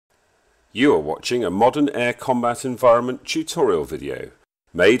You are watching a modern air combat environment tutorial video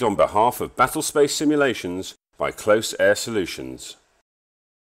made on behalf of Battlespace Simulations by Close Air Solutions.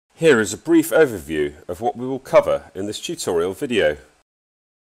 Here is a brief overview of what we will cover in this tutorial video.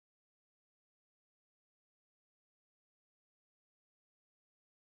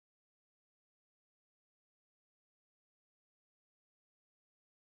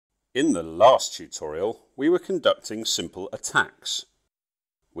 In the last tutorial, we were conducting simple attacks.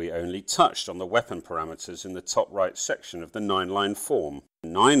 We only touched on the weapon parameters in the top right section of the 9-line form.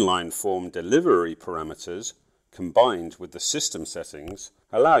 9-line form delivery parameters, combined with the system settings,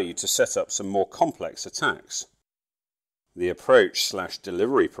 allow you to set up some more complex attacks. The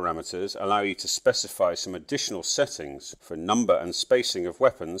approach/delivery parameters allow you to specify some additional settings for number and spacing of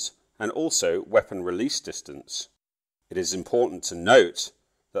weapons and also weapon release distance. It is important to note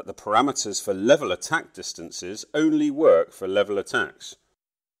that the parameters for level attack distances only work for level attacks.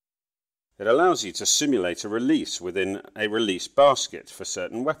 It allows you to simulate a release within a release basket for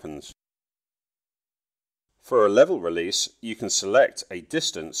certain weapons. For a level release, you can select a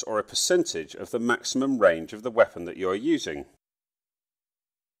distance or a percentage of the maximum range of the weapon that you are using.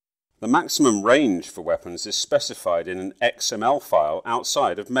 The maximum range for weapons is specified in an XML file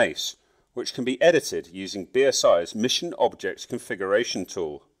outside of MACE, which can be edited using BSI's Mission Object Configuration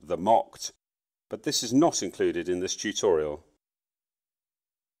tool, the MOCT, but this is not included in this tutorial.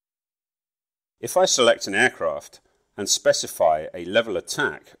 If I select an aircraft and specify a level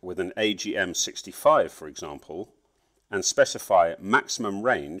attack with an AGM-65, for example, and specify maximum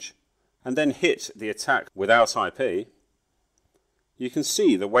range, and then hit the attack without IP, you can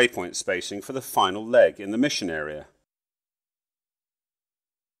see the waypoint spacing for the final leg in the mission area.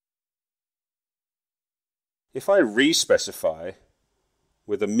 If I re-specify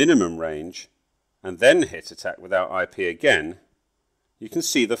with a minimum range and then hit attack without IP again, you can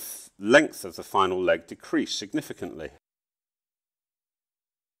see the length of the final leg decrease significantly.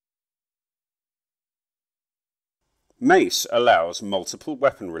 MACE allows multiple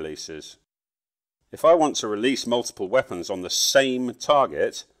weapon releases. If I want to release multiple weapons on the same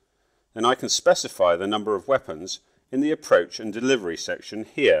target, then I can specify the number of weapons in the approach and delivery section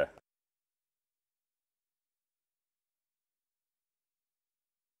here.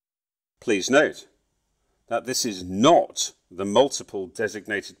 Please note that this is not the multiple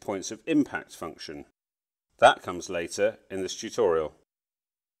designated points of impact function. That comes later in this tutorial.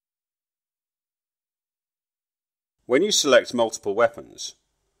 When you select multiple weapons,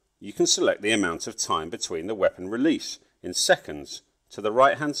 you can select the amount of time between the weapon release in seconds to the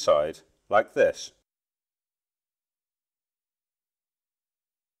right hand side like this.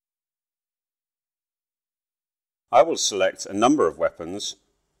 I will select a number of weapons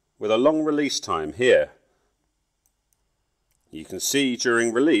with a long release time here. You can see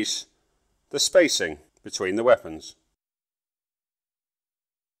during release the spacing between the weapons.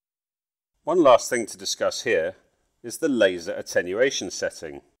 One last thing to discuss here is the laser attenuation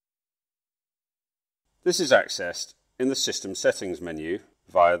setting. This is accessed in the System Settings menu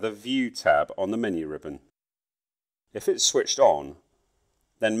via the View tab on the menu ribbon. If it's switched on,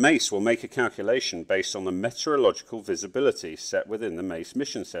 then MACE will make a calculation based on the meteorological visibility set within the MACE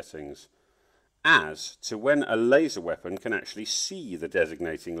mission settings as to when a laser weapon can actually see the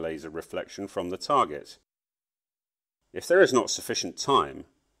designating laser reflection from the target. If there is not sufficient time,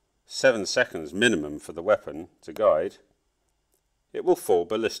 7 seconds minimum for the weapon to guide, it will fall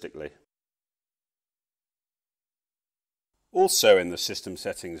ballistically. Also in the System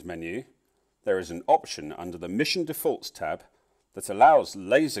Settings menu, there is an option under the Mission Defaults tab that allows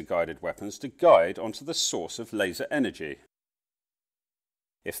laser-guided weapons to guide onto the source of laser energy.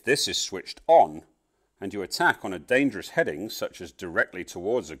 If this is switched on, and you attack on a dangerous heading such as directly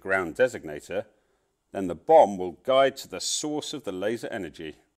towards a ground designator, then the bomb will guide to the source of the laser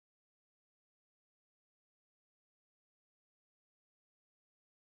energy.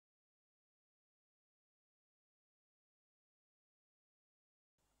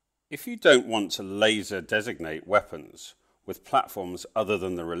 If you don't want to laser designate weapons with platforms other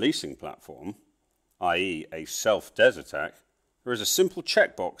than the releasing platform, i.e. a self-des attack, there is a simple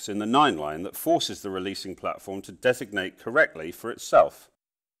checkbox in the 9-line that forces the releasing platform to designate correctly for itself.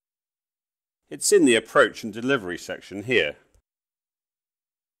 It's in the approach and delivery section here.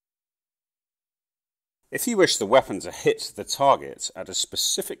 If you wish the weapon to hit the target at a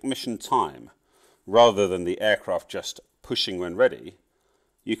specific mission time, rather than the aircraft just pushing when ready,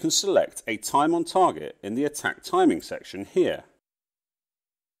 you can select a time on target in the attack timing section here.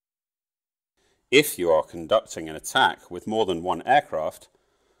 If you are conducting an attack with more than one aircraft,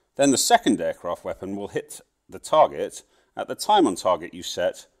 then the second aircraft weapon will hit the target at the time on target you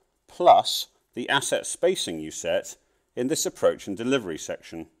set plus the asset spacing you set in this approach and delivery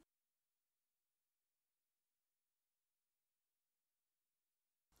section.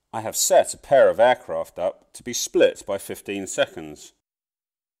 I have set a pair of aircraft up to be split by 15 seconds.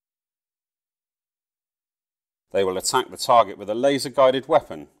 They will attack the target with a laser-guided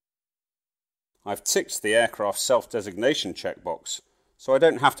weapon. I've ticked the aircraft self-designation checkbox, so I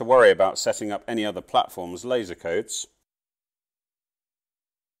don't have to worry about setting up any other platform's laser codes.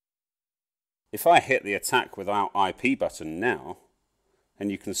 If I hit the attack without IP button now,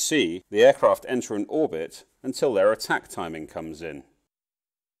 and you can see the aircraft enter an orbit until their attack timing comes in.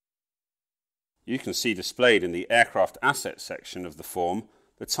 You can see displayed in the aircraft asset section of the form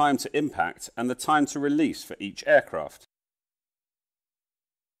the time to impact and the time to release for each aircraft.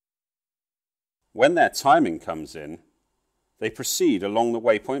 When their timing comes in, they proceed along the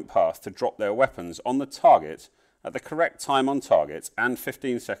waypoint path to drop their weapons on the target at the correct time on target and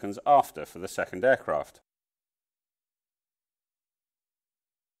 15 seconds after for the second aircraft.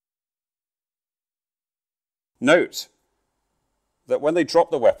 Note that when they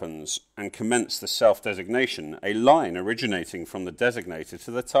drop the weapons and commence the self-designation, a line originating from the designator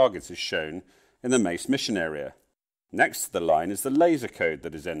to the target is shown in the MACE mission area. Next to the line is the laser code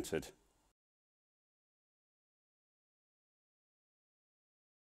that is entered.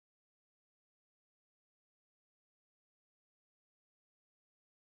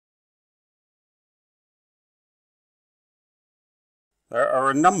 There are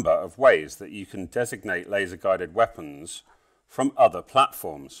a number of ways that you can designate laser-guided weapons from other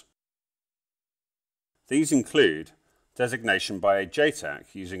platforms. These include designation by a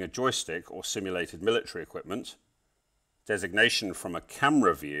JTAC using a joystick or simulated military equipment, designation from a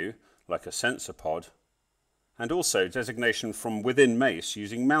camera view like a sensor pod, and also designation from within MACE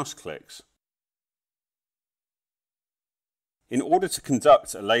using mouse clicks. In order to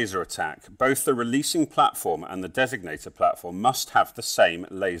conduct a laser attack, both the releasing platform and the designator platform must have the same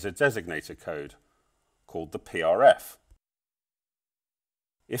laser designator code, called the PRF.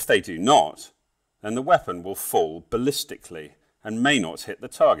 If they do not, then the weapon will fall ballistically and may not hit the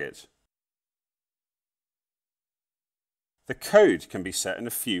target. The code can be set in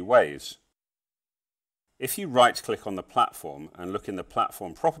a few ways. If you right-click on the platform and look in the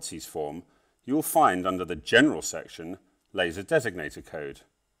Platform Properties form, you will find under the General section Laser Designator Code.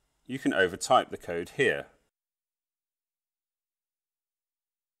 You can overtype the code here.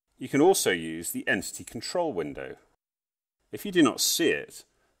 You can also use the Entity Control window. If you do not see it,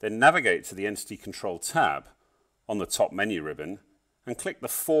 then navigate to the Entity Control tab on the top menu ribbon and click the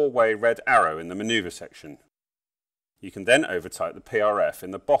four-way red arrow in the Maneuver section. You can then overtype the PRF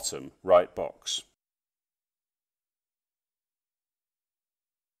in the bottom right box.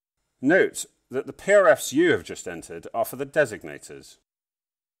 Note that the PRFs you have just entered are for the designators.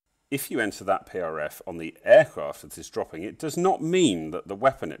 If you enter that PRF on the aircraft that is dropping, it does not mean that the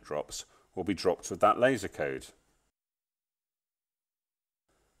weapon it drops will be dropped with that laser code.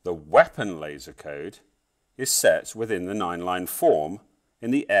 The weapon laser code is set within the 9-line form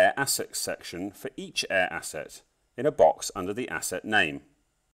in the Air Assets section for each air asset in a box under the asset name.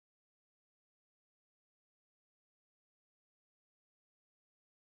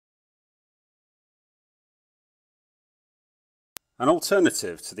 An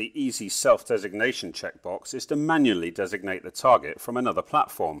alternative to the easy self-designation checkbox is to manually designate the target from another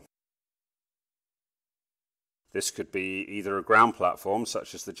platform. This could be either a ground platform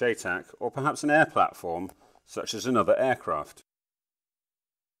such as the JTAC or perhaps an air platform such as another aircraft.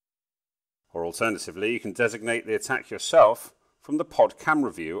 Or alternatively, you can designate the attack yourself from the pod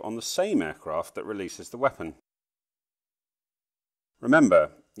camera view on the same aircraft that releases the weapon. Remember,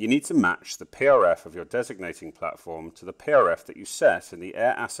 you need to match the PRF of your designating platform to the PRF that you set in the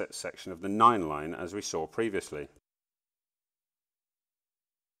Air Assets section of the 9-line as we saw previously.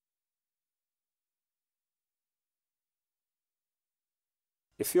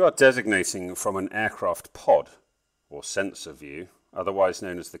 If you are designating from an aircraft pod or sensor view, otherwise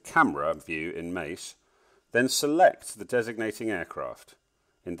known as the camera view in MACE, then select the designating aircraft,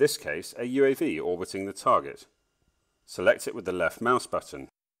 in this case a UAV orbiting the target. Select it with the left mouse button.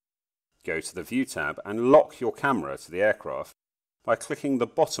 Go to the View tab and lock your camera to the aircraft by clicking the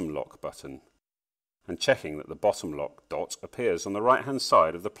bottom lock button and checking that the bottom lock dot appears on the right hand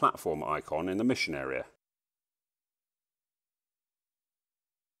side of the platform icon in the mission area.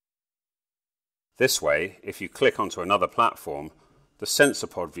 This way, if you click onto another platform, the sensor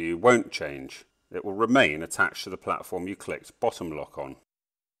pod view won't change. It will remain attached to the platform you clicked bottom lock on.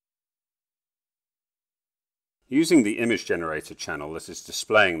 Using the image generator channel that is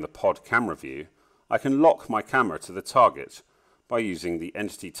displaying the pod camera view, I can lock my camera to the target by using the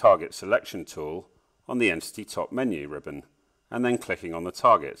Entity Target Selection tool on the Entity Top menu ribbon and then clicking on the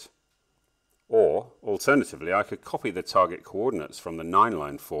target. Or, alternatively, I could copy the target coordinates from the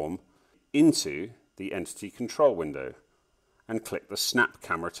 9-line form into the Entity Control window and click the Snap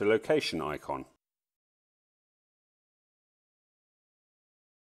Camera to Location icon.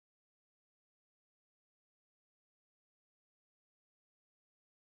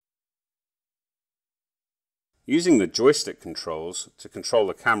 Using the joystick controls to control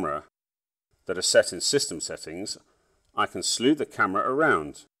the camera that are set in system settings, I can slew the camera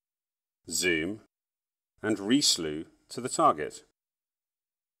around, zoom, and re-slew to the target.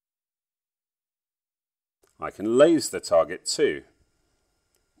 I can laze the target too.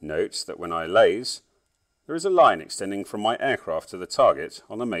 Note that when I laze, there is a line extending from my aircraft to the target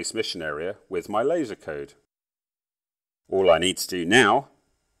on the MACE mission area with my laser code. All I need to do now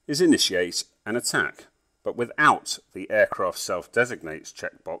is initiate an attack, but without the Aircraft Self-Designates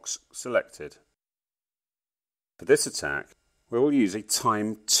checkbox selected. For this attack, we will use a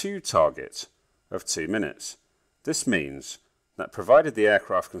time to target of 2 minutes. This means that provided the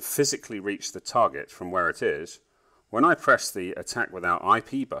aircraft can physically reach the target from where it is, when I press the Attack Without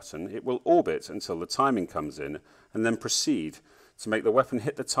IP button, it will orbit until the timing comes in and then proceed to make the weapon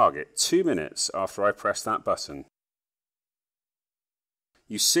hit the target 2 minutes after I press that button.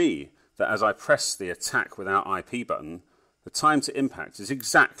 You see that as I press the Attack Without IP button, the time to impact is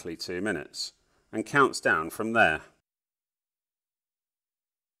exactly 2 minutes and counts down from there.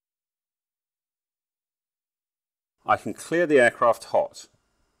 I can clear the aircraft hot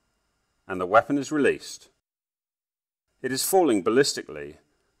and the weapon is released. It is falling ballistically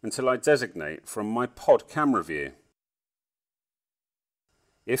until I designate from my pod camera view.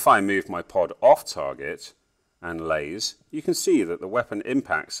 If I move my pod off target and laze, you can see that the weapon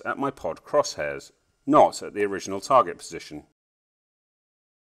impacts at my pod crosshairs, not at the original target position.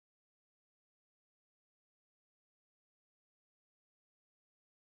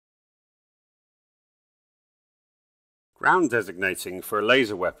 Ground designating for a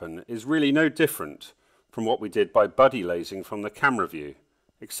laser weapon is really no different from what we did by buddy lasing from the camera view,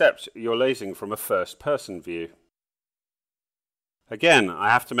 except you're lasing from a first-person view. Again, I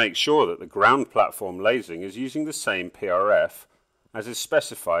have to make sure that the ground platform lasing is using the same PRF as is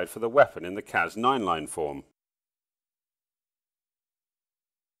specified for the weapon in the CAS 9-line form.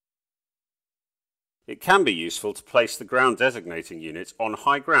 It can be useful to place the ground designating unit on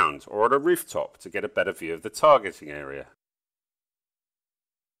high ground or on a rooftop to get a better view of the targeting area.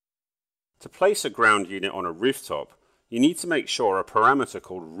 To place a ground unit on a rooftop, you need to make sure a parameter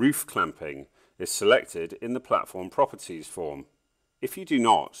called roof clamping is selected in the platform properties form. If you do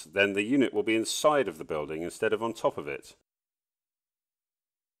not, then the unit will be inside of the building instead of on top of it.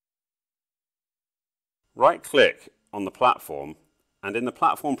 Right-click on the platform and in the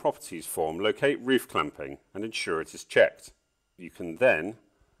platform properties form locate roof clamping and ensure it is checked. You can then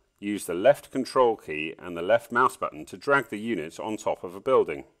use the left control key and the left mouse button to drag the unit on top of a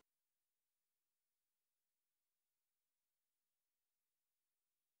building.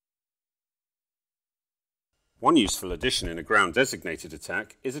 One useful addition in a ground designated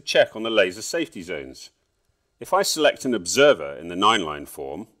attack is a check on the laser safety zones. If I select an observer in the 9-line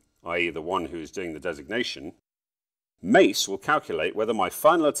form, i.e. the one who is doing the designation, MACE will calculate whether my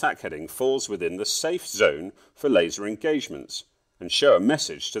final attack heading falls within the safe zone for laser engagements and show a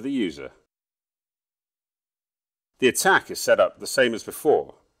message to the user. The attack is set up the same as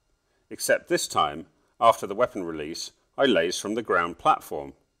before, except this time, after the weapon release, I laze from the ground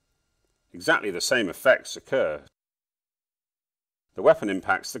platform. Exactly the same effects occur. The weapon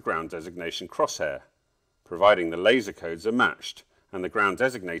impacts the ground designation crosshair, providing the laser codes are matched and the ground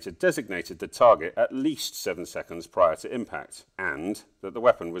designated the target at least 7 seconds prior to impact, and that the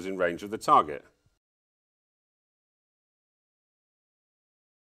weapon was in range of the target.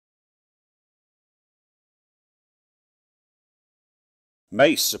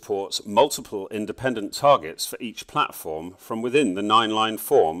 MACE supports multiple independent targets for each platform from within the 9-line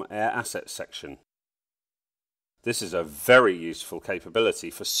form Air Assets section. This is a very useful capability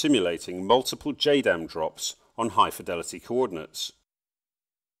for simulating multiple JDAM drops on high-fidelity coordinates.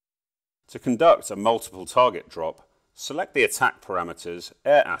 To conduct a multiple target drop, select the attack parameters,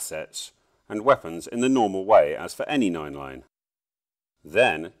 air assets, and weapons in the normal way as for any 9-line.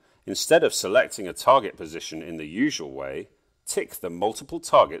 Then, instead of selecting a target position in the usual way, tick the Multiple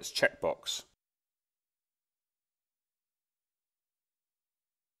Targets checkbox.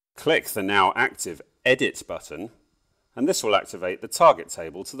 Click the now active Edit button, and this will activate the target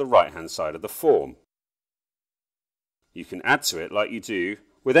table to the right-hand side of the form. You can add to it like you do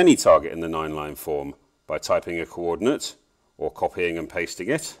with any target in the 9-line form by typing a coordinate or copying and pasting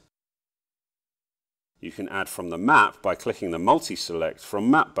it. You can add from the map by clicking the Multi-Select from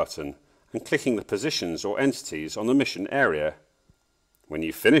Map button and clicking the positions or entities on the mission area. When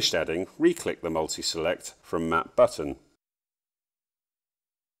you've finished adding, re-click the Multi-Select from Map button.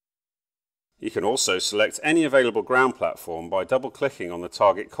 You can also select any available ground platform by double-clicking on the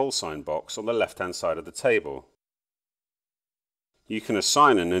target callsign box on the left-hand side of the table. You can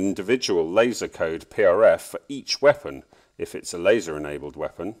assign an individual laser code PRF for each weapon if it's a laser-enabled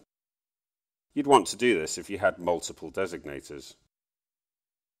weapon. You'd want to do this if you had multiple designators.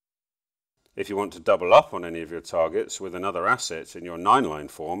 If you want to double up on any of your targets with another asset in your 9-line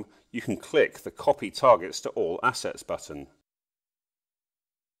form, you can click the Copy Targets to All Assets button.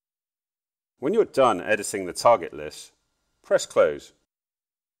 When you're done editing the target list, press Close.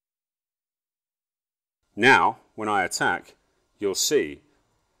 Now, when I attack, you'll see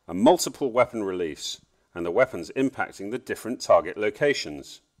a multiple weapon release and the weapons impacting the different target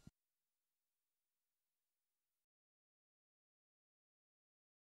locations.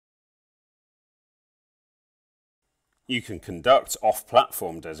 You can conduct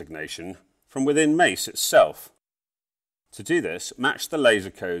off-platform designation from within MACE itself. To do this, match the laser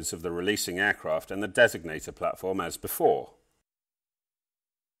codes of the releasing aircraft and the Designator platform as before.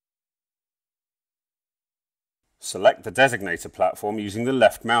 Select the Designator platform using the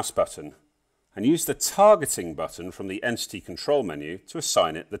left mouse button and use the Targeting button from the Entity Control menu to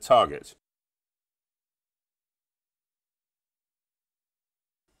assign it the target.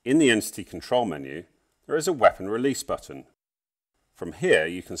 In the Entity Control menu, there is a Weapon Release button. From here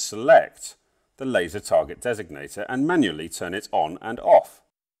you can select the Laser Target Designator and manually turn it on and off.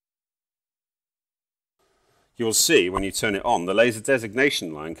 You will see when you turn it on the laser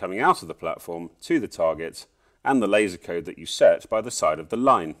designation line coming out of the platform to the target and the laser code that you set by the side of the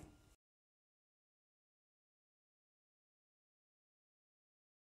line.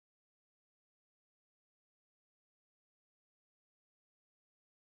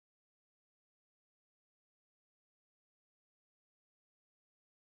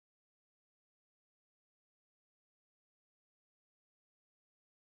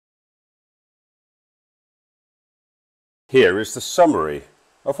 Here is the summary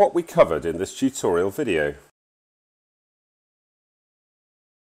of what we covered in this tutorial video.